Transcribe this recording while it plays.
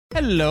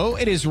Hello,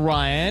 it is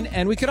Ryan,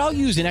 and we could all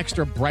use an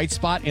extra bright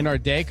spot in our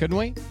day, couldn't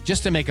we?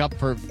 Just to make up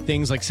for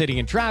things like sitting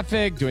in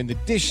traffic, doing the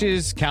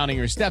dishes, counting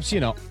your steps,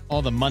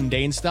 all the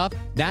mundane stuff.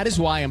 That is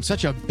why I'm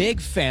such a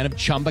big fan of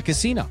Chumba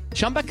Casino.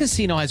 Chumba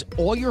Casino has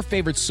all your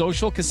favorite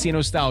social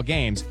casino-style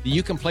games that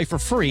you can play for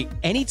free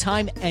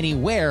anytime,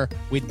 anywhere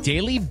with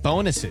daily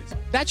bonuses.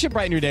 That should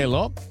brighten your day a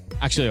little.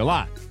 Actually, a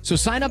lot. So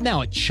sign up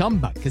now at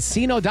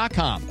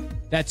ChumbaCasino.com.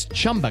 That's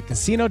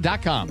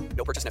ChumbaCasino.com.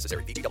 No purchase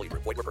necessary. VGW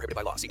Group. Void where prohibited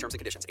by law. See terms and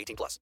conditions.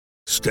 18+.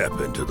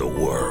 Step into the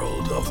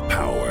world of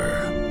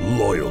power,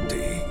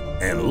 loyalty,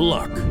 and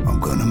luck.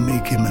 I'm gonna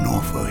make him an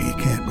offer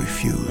he can't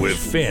refuse. With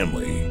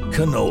family,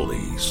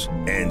 cannolis,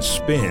 and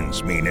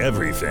spins mean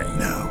everything.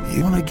 Now,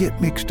 you wanna get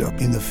mixed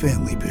up in the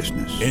family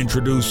business.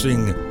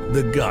 Introducing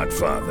The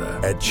Godfather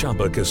at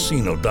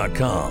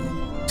ChumbaCasino.com.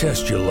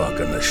 Test your luck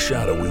in the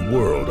shadowy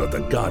world of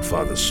The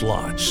Godfather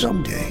slot.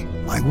 Someday,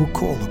 I will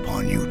call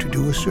upon you to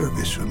do a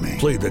service for me.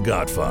 Play The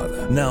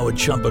Godfather now at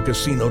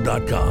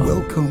ChumbaCasino.com.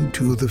 Welcome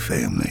to the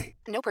family.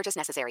 No purchase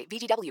necessary.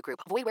 VGW Group.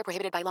 Void where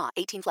prohibited by law.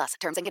 18+.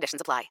 Terms and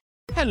conditions apply.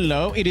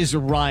 Hello, it is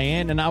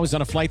Ryan, and I was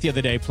on a flight the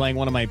other day playing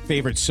one of my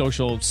favorite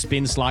social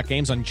spin slot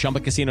games on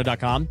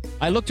ChumbaCasino.com.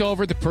 I looked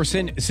over at the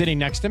person sitting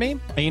next to me,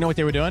 and you know what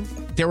they were doing?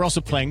 They were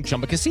also playing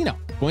Chumba Casino.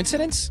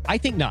 Coincidence? I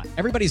think not.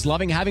 Everybody's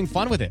loving having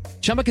fun with it.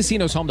 Chumba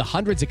Casino is home to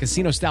hundreds of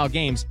casino-style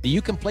games that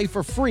you can play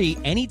for free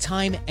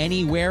anytime,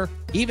 anywhere,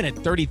 even at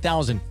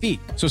 30,000 feet.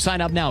 So sign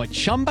up now at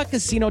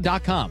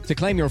ChumbaCasino.com to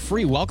claim your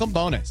free welcome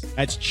bonus.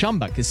 That's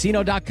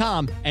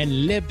ChumbaCasino.com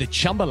and live the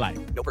Chumba life.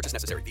 No purchase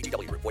necessary.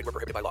 VGW Group. Void where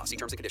prohibited by law. See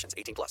terms and conditions.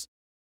 18+.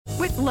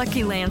 With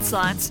Lucky Land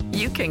Slots,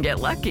 you can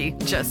get lucky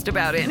just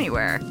about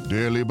anywhere.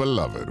 Dearly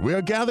beloved, we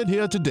are gathered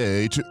here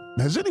today to...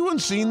 Has anyone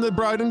seen the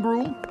bride and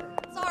groom?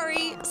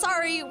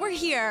 Sorry, we're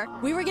here.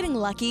 We were getting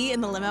lucky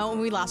in the limo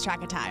and we lost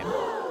track of time.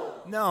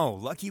 No,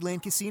 Lucky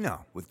Land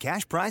Casino, with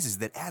cash prizes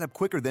that add up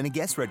quicker than a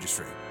guest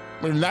registry.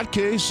 In that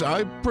case,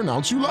 I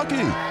pronounce you lucky.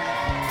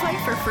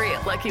 Play for free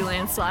at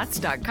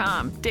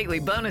LuckyLandSlots.com. Daily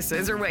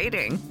bonuses are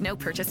waiting. No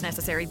purchase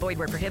necessary. Void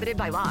where prohibited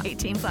by law.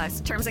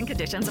 18+. Terms and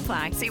conditions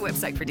apply. See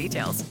website for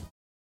details.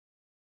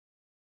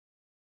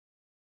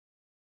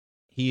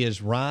 He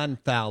is Ryan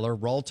Fowler,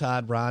 Roll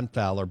Tide Ryan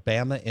Fowler,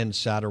 Bama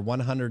Insider,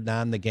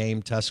 109 The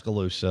Game,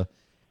 Tuscaloosa,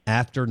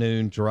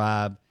 afternoon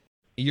drive.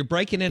 You're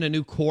breaking in a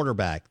new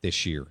quarterback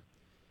this year.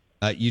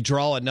 You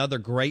draw another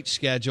great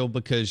schedule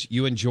because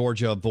you and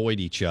Georgia avoid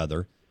each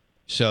other.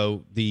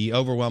 So the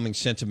overwhelming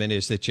sentiment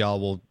is that y'all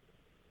will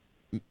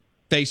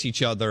face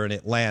each other in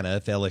Atlanta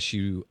if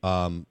LSU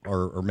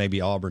or maybe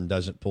Auburn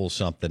doesn't pull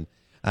something.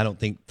 I don't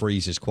think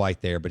Freeze is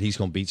quite there, but he's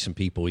going to beat some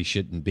people he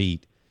shouldn't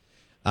beat.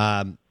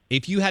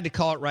 If you had to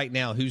call it right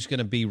now, who's going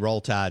to be Roll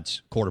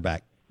Tide's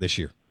quarterback this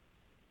year?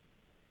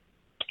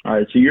 All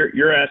right, so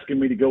you're asking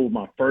me to go with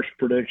my first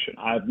prediction.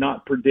 I have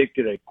not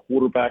predicted a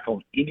quarterback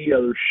on any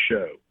other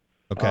show.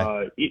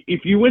 Okay.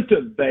 If you went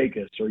to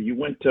Vegas or you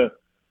went to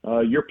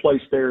your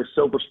place there,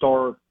 Silver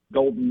Star,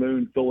 Golden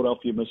Moon,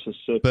 Philadelphia,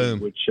 Mississippi,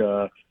 Boom. which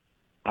I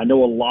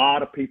know a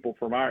lot of people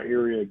from our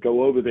area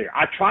go over there.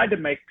 I tried to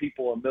make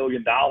people $1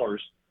 million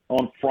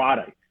on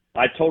Friday.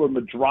 I told them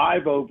to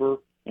drive over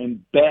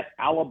and bet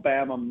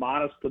Alabama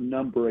minus the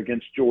number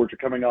against Georgia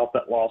coming off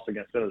that loss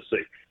against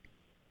Tennessee.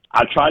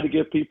 I tried to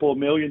give people $1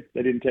 million.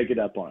 They didn't take it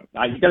up on it.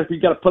 Now, you got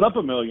to put up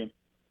 $1 million,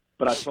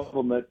 but I told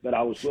them that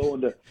I was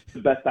willing to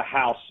bet the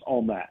house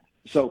on that.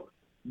 So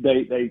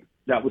that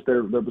was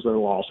their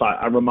loss.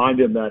 I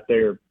reminded them that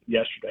there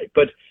yesterday.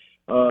 But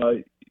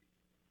so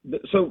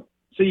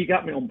you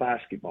got me on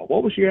basketball.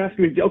 What was you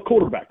asking me? Oh,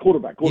 quarterback.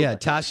 Yeah,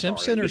 Ty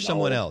Simpson or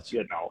someone else?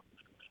 Yeah,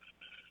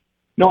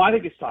 no, I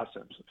think it's Ty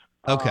Simpson.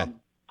 Okay.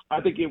 I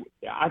think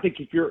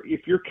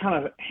if you're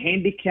kind of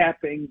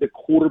handicapping the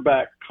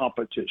quarterback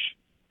competition,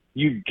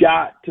 you've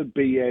got to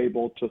be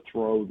able to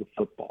throw the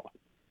football.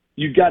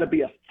 You've got to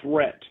be a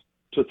threat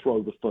to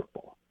throw the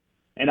football.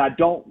 And I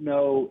don't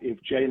know if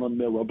Jalen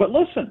Milroe – but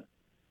listen,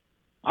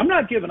 I'm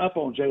not giving up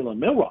on Jalen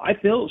Milroe. I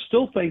still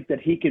think that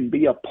he can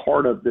be a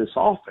part of this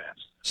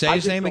offense. Say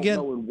his name again?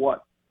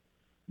 What?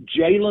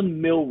 Jalen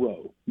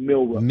Milroe.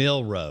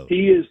 Milroe.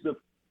 He is the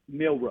 –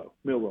 Milroe.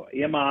 Milroe.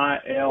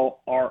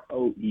 Milroe.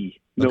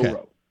 Okay.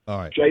 All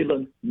right.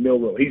 Jalen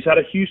Milroe. He's out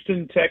of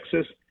Houston,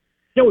 Texas.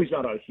 No, he's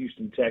not out of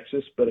Houston,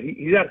 Texas, but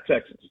he's out of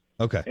Texas.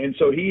 Okay. And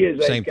so he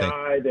is Same a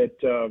guy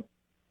that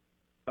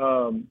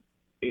I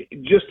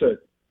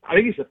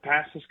think he's the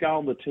fastest guy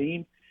on the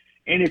team.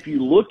 And if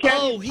you look at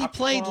he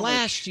played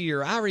last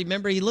year. I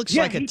remember he looks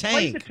like a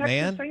tank,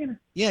 man.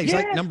 Yeah, he's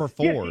like number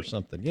 4 or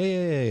something.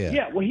 Yeah.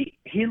 Yeah, well,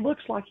 he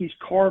looks like he's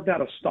carved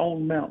out of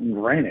Stone Mountain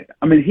granite.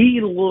 I mean,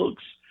 he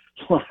looks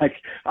like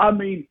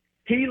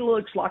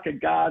a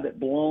guy that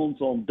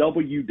belongs on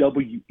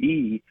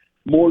WWE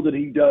more than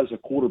he does a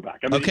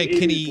quarterback. I mean, okay,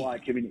 can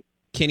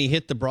he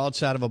hit the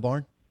broadside of a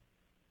barn?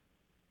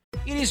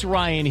 It is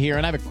Ryan here,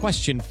 and I have a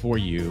question for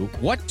you.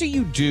 What do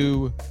you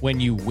do when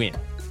you win?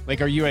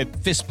 Like, are you a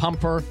fist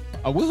pumper?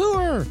 A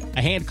woo-hooer, a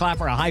hand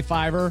clapper, a high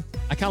fiver.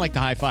 I kind of like the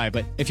high five,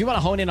 but if you want to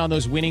hone in on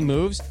those winning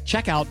moves,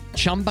 check out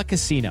Chumba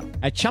Casino.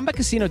 At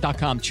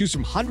ChumbaCasino.com, choose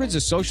from hundreds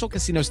of social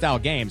casino-style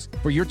games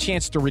for your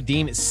chance to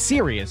redeem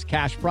serious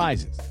cash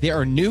prizes. There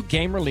are new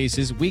game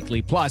releases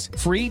weekly, plus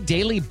free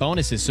daily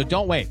bonuses. So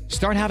don't wait.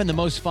 Start having the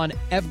most fun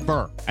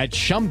ever at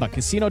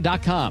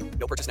ChumbaCasino.com.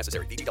 No purchase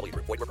necessary. VGW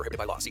Group. Void where prohibited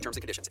by law. See terms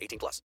and conditions.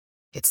 18+.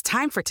 It's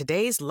time for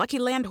today's Lucky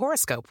Land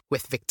horoscope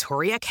with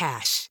Victoria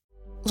Cash.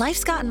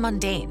 Life's gotten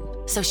mundane,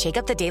 so shake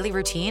up the daily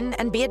routine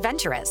and be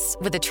adventurous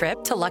with a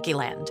trip to Lucky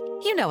Land.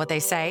 You know what they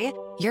say,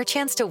 your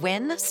chance to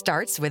win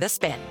starts with a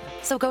spin.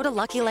 So go to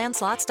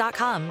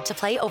LuckyLandSlots.com to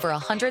play over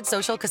 100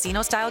 social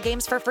casino-style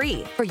games for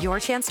free for your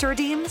chance to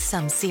redeem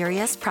some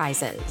serious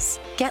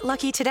prizes. Get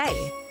lucky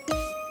today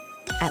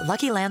at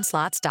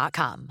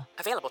LuckyLandSlots.com.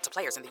 Available to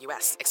players in the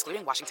U.S.,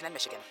 excluding Washington and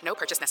Michigan. No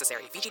purchase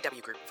necessary.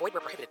 VGW Group. Void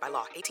where prohibited by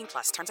law.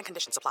 18+. Terms and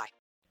conditions apply.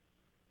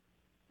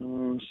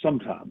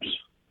 Sometimes.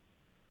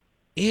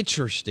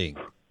 Interesting.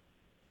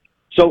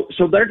 So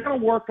they're going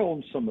to work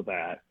on some of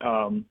that.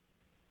 And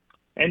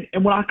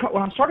when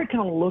I started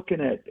kind of looking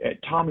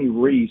at Tommy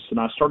Rees and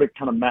I started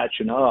kind of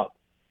matching up,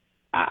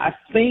 I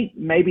think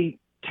maybe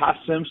Ty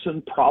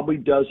Simpson probably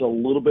does a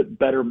little bit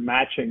better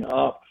matching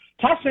up.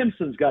 Ty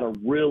Simpson's got a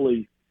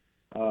really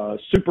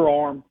super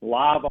arm,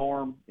 live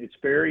arm. It's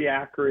very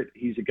accurate.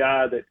 He's a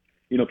guy that,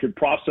 can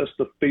process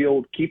the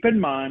field. Keep in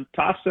mind,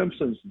 Ty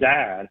Simpson's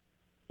dad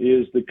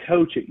is the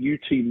coach at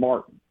UT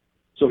Martin.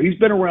 So he's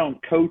been around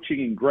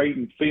coaching and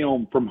grading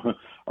film from an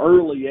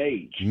early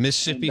age.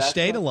 Mississippi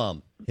State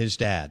alum, his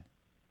dad.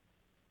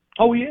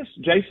 Oh, he is?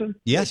 Jason?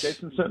 Yes.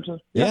 Jason Simpson?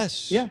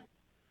 Yes. Yeah.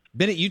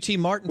 Been at UT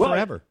Martin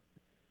forever.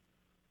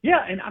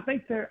 Yeah, and I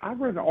think I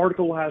read an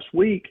article last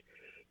week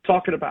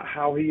talking about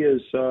how he has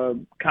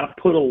kind of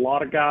put a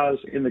lot of guys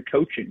in the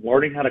coaching,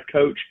 learning how to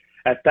coach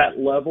at that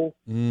level,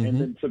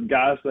 and then some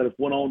guys that have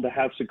went on to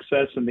have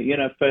success in the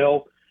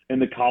NFL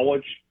and the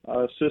college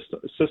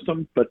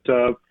system. But,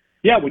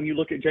 yeah, when you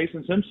look at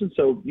Jason Simpson,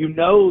 so you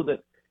know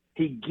that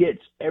he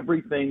gets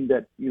everything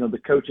that, the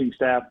coaching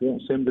staff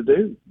wants him to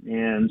do.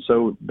 And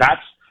so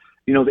that's,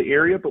 the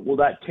area. But will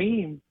that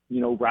team,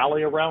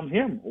 rally around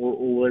him or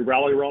will they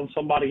rally around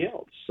somebody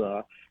else?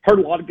 Heard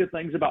a lot of good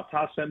things about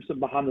Ty Simpson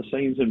behind the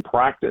scenes in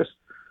practice,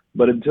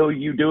 but until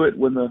you do it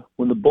when the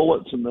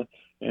bullets and the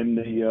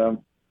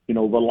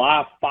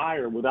live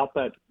fire without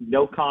that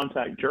no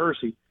contact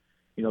jersey,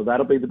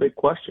 that'll be the big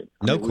question.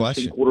 No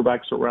question. We've seen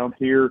quarterbacks around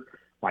here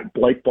like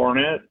Blake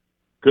Barnett,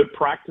 good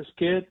practice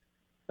kid.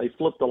 They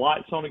flipped the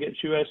lights on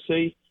against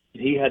USC.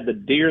 He had the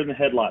deer in the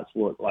headlights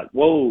look, like,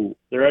 whoa,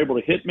 they're able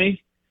to hit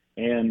me.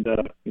 And,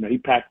 he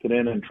packed it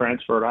in and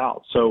transferred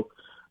out. So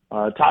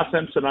Ty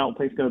Simpson I don't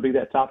think is going to be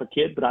that type of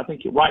kid, but I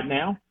think right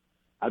now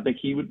I think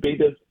he would be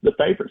the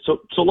favorite.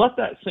 So let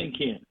that sink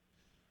in.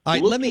 All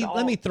right, let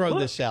me throw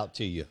this out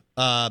to you.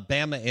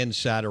 Bama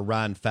insider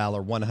Ryan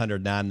Fowler,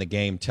 109 The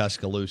Game,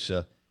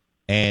 Tuscaloosa.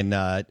 And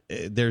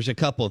there's a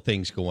couple of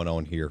things going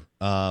on here.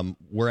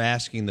 We're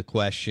asking the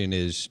question,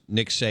 is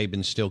Nick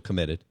Saban still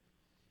committed?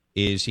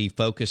 Is he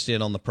focused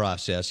in on the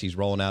process? He's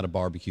rolling out a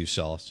barbecue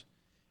sauce.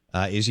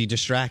 Is he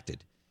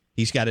distracted?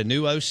 He's got a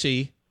new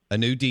OC, a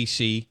new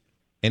DC,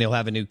 and he'll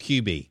have a new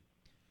QB.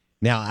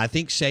 Now, I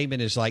think Saban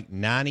is like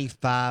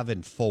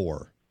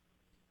 95-4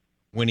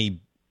 when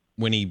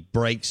he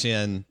breaks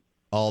in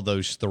all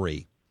those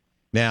three.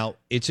 Now,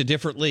 it's a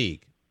different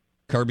league.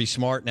 Kirby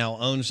Smart now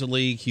owns the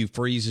league. Hugh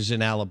Freeze is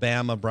in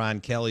Alabama. Brian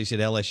Kelly's at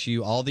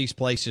LSU. All these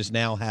places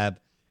now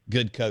have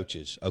good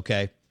coaches,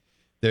 okay?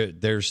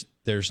 There's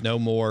no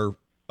more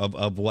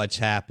of what's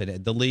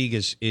happened. The league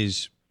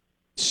is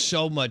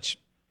so much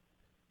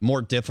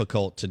more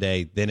difficult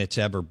today than it's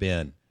ever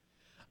been.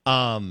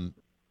 So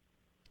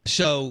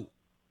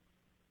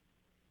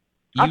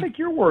I think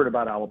you're worried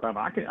about Alabama.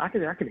 I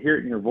can hear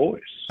it in your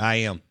voice. I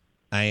am.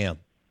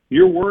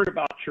 You're worried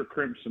about your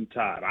Crimson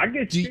Tide. I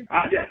get you.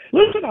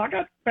 Listen, I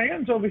got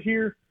fans over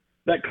here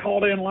that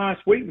called in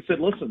last week and said,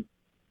 listen,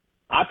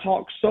 I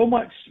talked so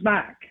much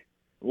smack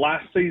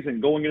last season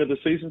going into the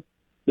season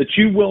that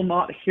you will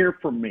not hear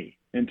from me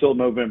until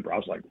November. I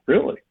was like,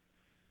 really?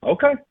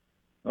 Okay.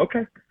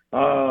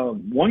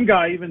 One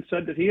guy even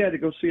said that he had to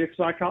go see a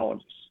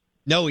psychologist.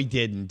 No, he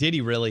didn't. Did he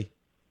really?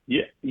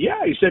 Yeah.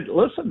 He said,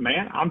 listen,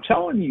 man, I'm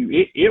telling you,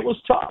 it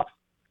was tough.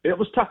 It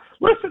was tough.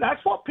 Listen,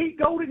 that's what Pete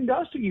Golding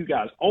does to you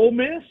guys. Ole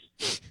Miss,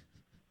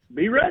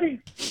 be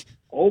ready.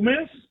 Ole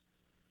Miss,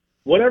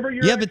 whatever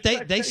your but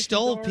they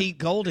stole Pete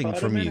Golding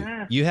from you.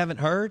 You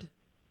haven't heard?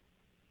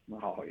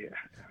 Oh yeah.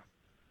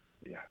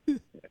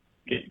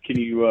 Can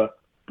you?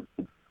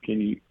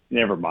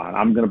 Never mind.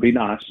 I'm going to be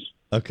nice.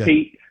 Okay.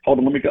 Pete, hold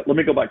on. Let me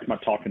go back to my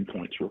talking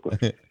points real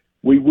quick.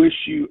 We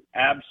wish you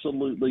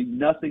absolutely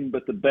nothing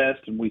but the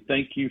best, and we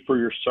thank you for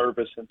your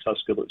service in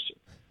Tuscaloosa.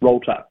 Roll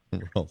Tide.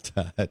 Roll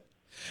Tide.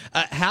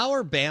 How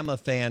are Bama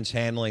fans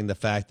handling the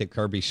fact that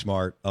Kirby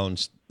Smart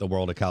owns the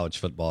world of college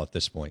football at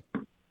this point?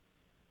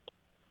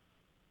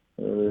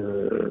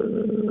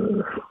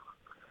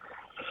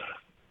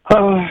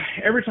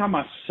 Every time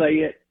I say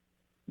it,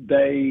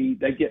 they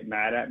get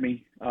mad at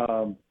me.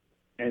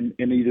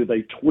 and either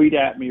they tweet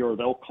at me or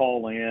they'll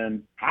call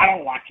in. I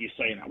don't like you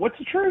saying that. What's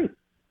the truth?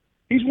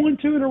 He's won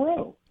 2 in a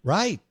row.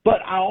 Right.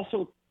 But I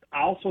also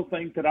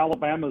think that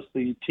Alabama's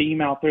the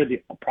team out there,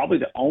 probably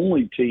the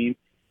only team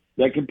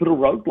that can put a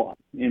roadblock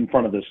in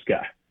front of this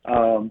guy.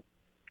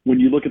 When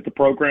you look at the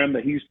program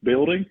that he's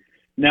building.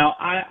 Now,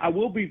 I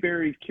will be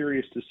very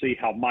curious to see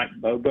how Mike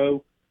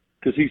Bobo,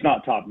 because he's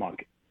not Todd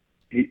Monken.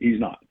 He's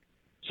not.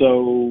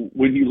 So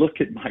when you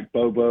look at Mike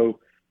Bobo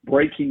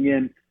breaking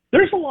in,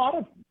 there's a lot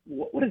of,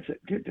 what is it?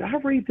 Did I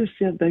read this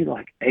the other day?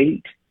 Like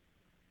 8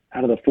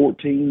 out of the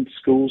 14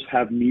 schools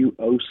have new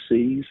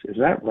OCs. Is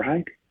that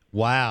right?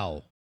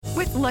 Wow.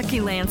 With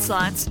Lucky Land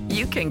Slots,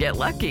 you can get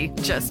lucky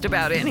just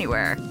about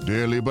anywhere.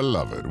 Dearly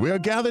beloved, we are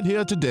gathered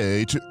here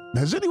today to...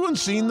 Has anyone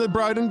seen the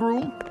bride and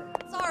groom?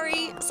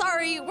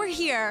 Sorry, we're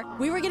here.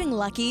 We were getting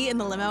lucky in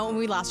the limo and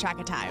we lost track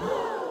of time.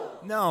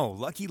 No,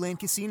 Lucky Land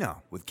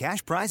Casino, with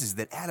cash prizes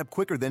that add up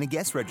quicker than a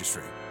guest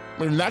registry.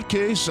 In that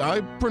case,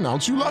 I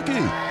pronounce you lucky.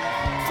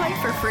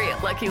 Play for free at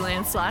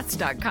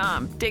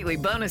LuckyLandSlots.com. Daily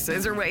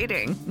bonuses are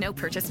waiting. No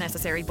purchase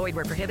necessary. Void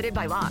where prohibited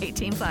by law.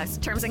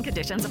 18+. Terms and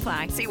conditions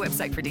apply. See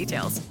website for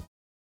details.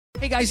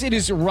 Hey guys, it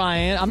is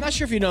Ryan. I'm not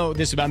sure if you know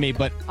this about me,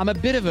 but I'm a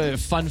bit of a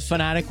fun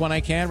fanatic when I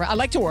can. I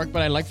like to work,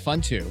 but I like fun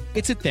too.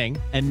 It's a thing.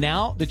 And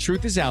now the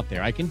truth is out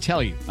there. I can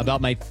tell you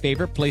about my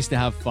favorite place to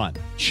have fun.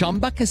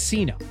 Chumba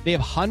Casino. They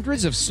have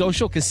hundreds of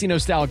social casino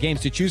style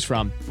games to choose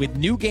from with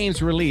new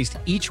games released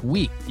each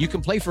week. You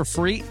can play for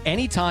free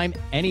anytime,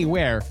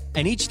 anywhere.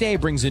 And each day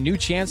brings a new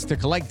chance to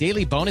collect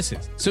daily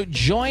bonuses. So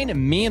join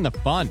me in the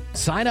fun.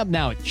 Sign up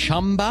now at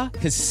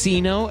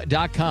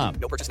ChumbaCasino.com.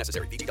 No purchase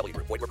necessary. VGW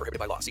Group. Void where prohibited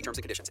by law. See terms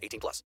and conditions.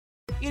 18+.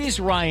 It is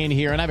Ryan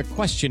here, and I have a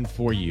question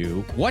for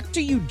you. What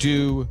do you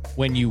do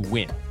when you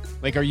win?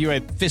 Like, are you a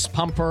fist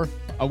pumper,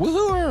 a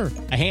woohooer,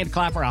 a hand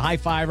clapper, a high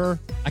fiver?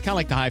 I kind of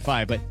like the high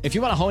five, but if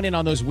you want to hone in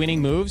on those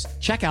winning moves,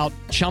 check out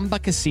Chumba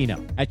Casino.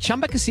 At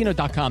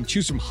ChumbaCasino.com,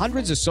 choose from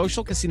hundreds of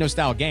social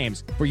casino-style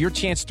games for your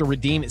chance to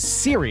redeem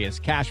serious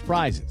cash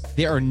prizes.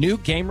 There are new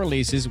game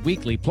releases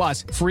weekly,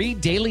 plus free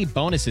daily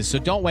bonuses, so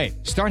don't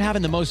wait. Start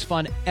having the most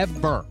fun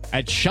ever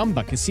at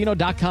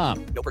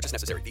ChumbaCasino.com. No purchase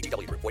necessary.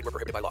 VGW Group. Void where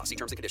prohibited by law. See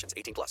terms and conditions.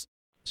 18+.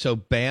 So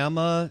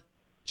Bama,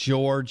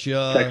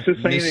 Georgia, Texas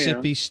A&M.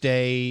 Mississippi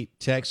State,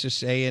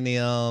 Texas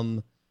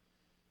A&M,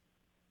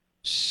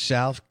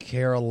 South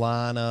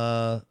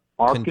Carolina,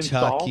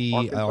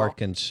 Kentucky,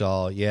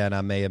 Arkansas. Yeah, and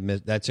I may have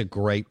missed. That's a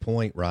great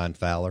point, Ron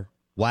Fowler.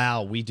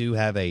 Wow, we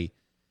have a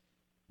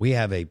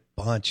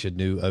bunch of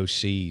new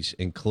OCs,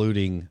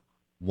 including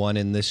one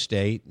in this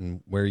state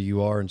and where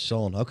you are and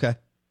so on. Okay.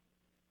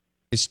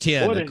 It's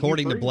 10.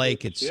 According to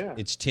Blake,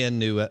 it's 10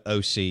 new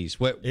OCs.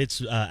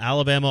 It's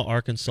Alabama,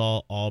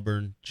 Arkansas,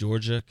 Auburn,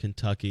 Georgia,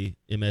 Kentucky,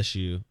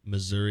 MSU,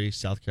 Missouri,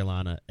 South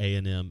Carolina,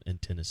 A&M,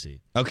 and Tennessee.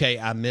 Okay,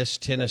 I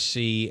missed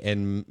Tennessee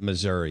and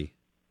Missouri.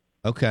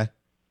 Okay.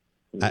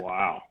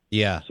 Wow.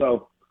 Yeah.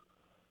 So,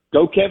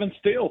 go Kevin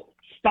Steele.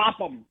 Stop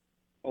him.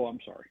 Oh, I'm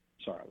sorry.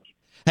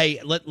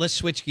 Hey, let's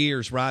switch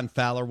gears. Ron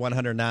Fowler,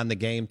 109 The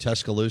Game,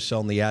 Tuscaloosa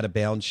on the Out of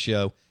Bounds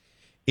show.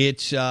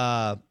 It's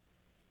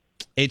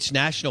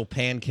National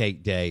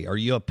Pancake Day. Are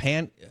you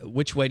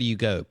which way do you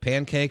go?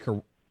 Pancake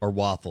or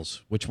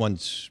waffles? Which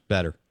one's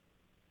better?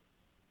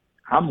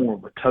 I'm more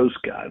of a toast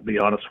guy, to be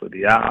honest with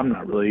you. I'm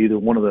not really either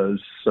one of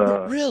those.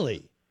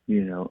 Really?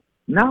 No,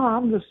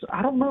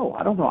 I don't know.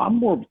 I'm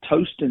more of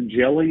toast and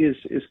jelly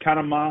is kind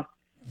of my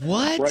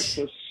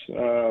breakfast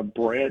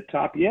bread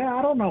top. Yeah,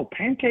 I don't know.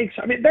 Pancakes,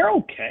 I mean, they're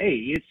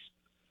okay. It's,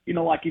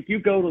 like if you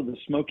go to the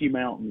Smoky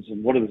Mountains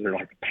and what is there,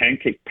 like a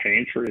pancake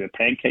pantry, a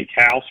pancake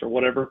house or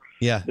whatever.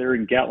 Yeah. They're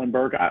in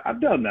Gatlinburg.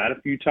 I've done that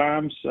a few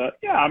times.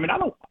 Yeah, I mean, I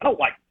don't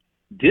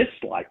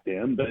dislike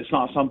them, but it's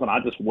not something I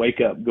just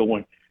wake up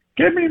going,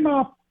 give me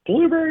my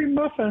blueberry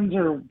muffins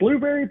or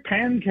blueberry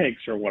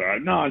pancakes or whatever.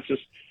 No, it's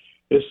just,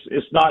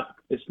 it's not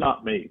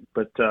me.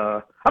 But,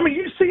 I mean,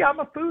 you see, I'm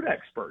a food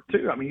expert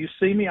too. I mean, you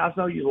see me, I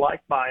know you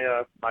like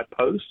my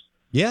post.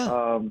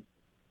 Yeah.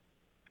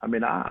 I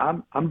mean,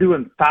 I'm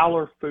doing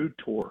Fowler Food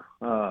Tour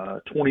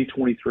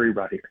 2023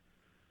 right here.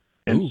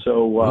 And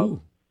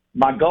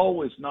my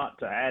goal is not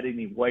to add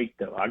any weight,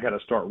 though. I got to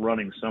start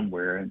running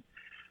somewhere, and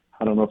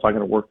I don't know if I got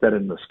to work that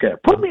in the schedule.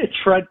 Put me a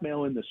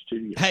treadmill in the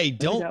studio. Hey,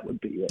 that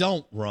would be it.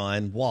 Don't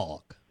run,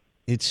 walk.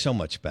 It's so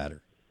much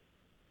better.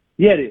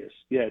 Yeah, it is.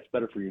 Yeah, it's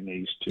better for your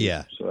knees, too.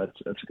 Yeah. So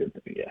that's a good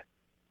thing, yeah.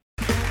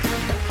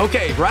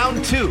 Okay,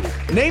 round 2.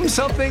 Name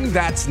something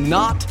that's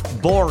not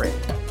boring.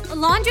 A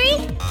laundry?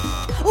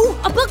 Ooh,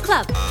 a book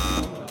club.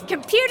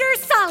 Computer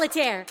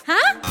solitaire,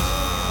 huh?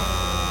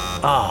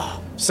 Ah,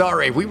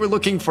 sorry, we were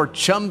looking for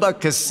Chumba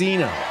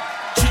Casino.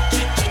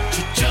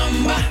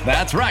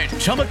 That's right,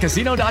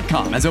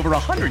 ChumbaCasino.com has over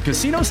 100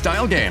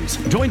 casino-style games.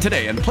 Join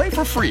today and play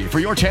for free for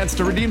your chance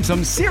to redeem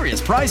some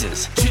serious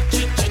prizes.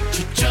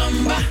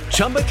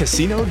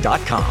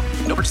 ChumbaCasino.com.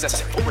 No purchase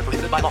necessary. Void where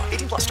prohibited by law.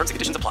 18+. Terms and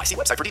conditions apply. See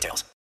website for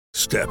details.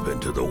 Step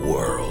into the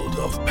world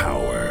of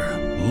power,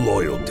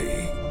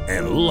 loyalty,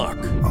 and luck.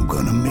 I'm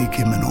gonna make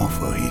him an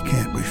offer he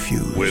can't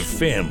refuse. With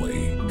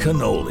family,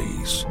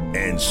 cannolis,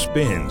 and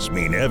spins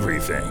mean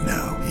everything.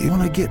 Now, you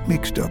wanna get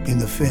mixed up in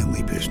the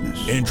family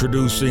business.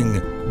 Introducing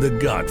The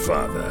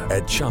Godfather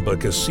at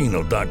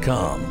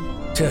ChumbaCasino.com.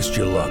 Test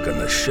your luck in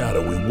the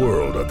shadowy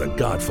world of The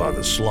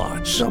Godfather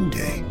slot.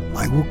 Someday,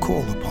 I will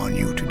call upon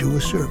you to do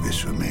a service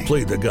for me.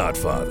 Play The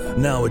Godfather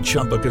now at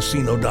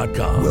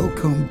ChumbaCasino.com.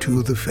 Welcome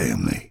to the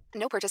family.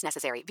 No purchase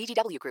necessary.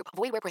 VGW Group.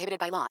 Void where prohibited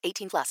by law.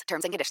 18+.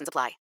 Terms and conditions apply.